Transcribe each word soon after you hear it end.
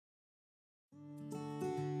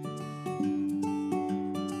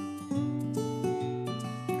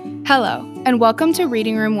Hello, and welcome to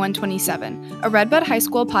Reading Room 127, a Redbud High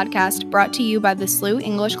School podcast brought to you by the SLU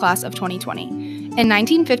English class of 2020. In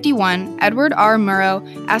 1951, Edward R. Murrow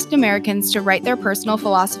asked Americans to write their personal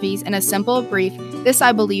philosophies in a simple, brief, "This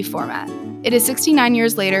I Believe" format. It is 69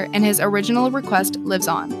 years later, and his original request lives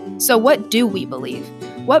on. So what do we believe?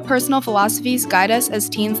 What personal philosophies guide us as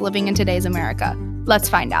teens living in today's America? Let's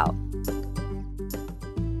find out.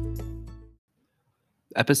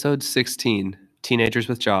 Episode 16, Teenagers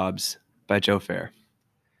with Jobs, by Fehr.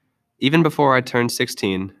 Even before I turned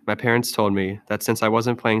 16, my parents told me that since I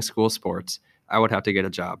wasn't playing school sports, I would have to get a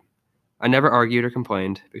job. I never argued or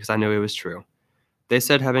complained because I knew it was true. They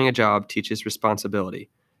said having a job teaches responsibility,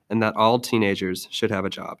 and that all teenagers should have a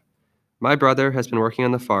job. My brother has been working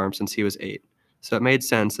on the farm since he was 8, so it made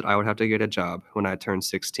sense that I would have to get a job when I turned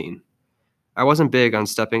 16. I wasn't big on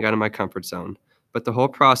stepping out of my comfort zone, but the whole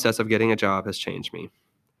process of getting a job has changed me.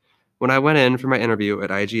 When I went in for my interview at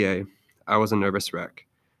IGA, I was a nervous wreck.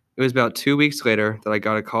 It was about 2 weeks later that I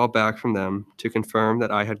got a call back from them to confirm that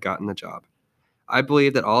I had gotten the job. I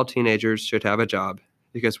believe that all teenagers should have a job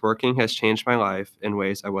because working has changed my life in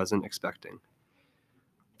ways I wasn't expecting.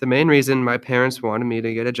 The main reason my parents wanted me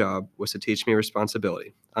to get a job was to teach me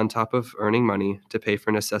responsibility, on top of earning money to pay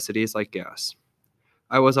for necessities like gas.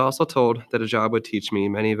 I was also told that a job would teach me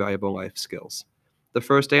many valuable life skills. The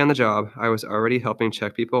first day on the job, I was already helping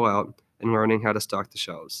check people out and learning how to stock the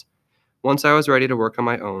shelves. Once I was ready to work on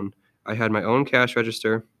my own, I had my own cash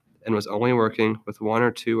register and was only working with one or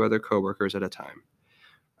two other coworkers at a time.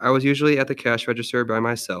 I was usually at the cash register by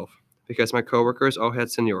myself because my coworkers all had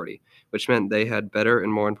seniority, which meant they had better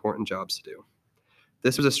and more important jobs to do.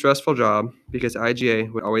 This was a stressful job because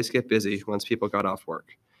IGA would always get busy once people got off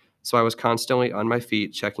work, so I was constantly on my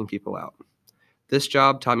feet checking people out. This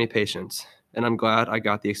job taught me patience, and I'm glad I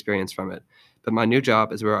got the experience from it, but my new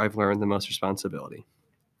job is where I've learned the most responsibility.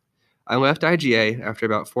 I left IGA after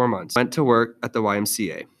about 4 months, went to work at the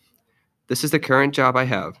YMCA. This is the current job I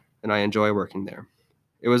have, and I enjoy working there.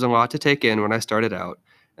 It was a lot to take in when I started out,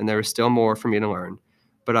 and there is still more for me to learn,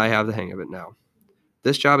 but I have the hang of it now.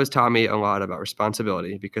 This job has taught me a lot about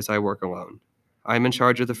responsibility because I work alone. I am in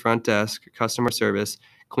charge of the front desk, customer service,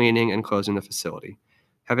 cleaning, and closing the facility.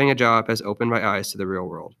 Having a job has opened my eyes to the real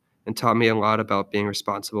world and taught me a lot about being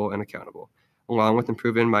responsible and accountable, along with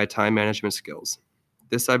improving my time management skills.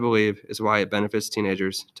 This, I believe, is why it benefits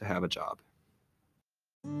teenagers to have a job.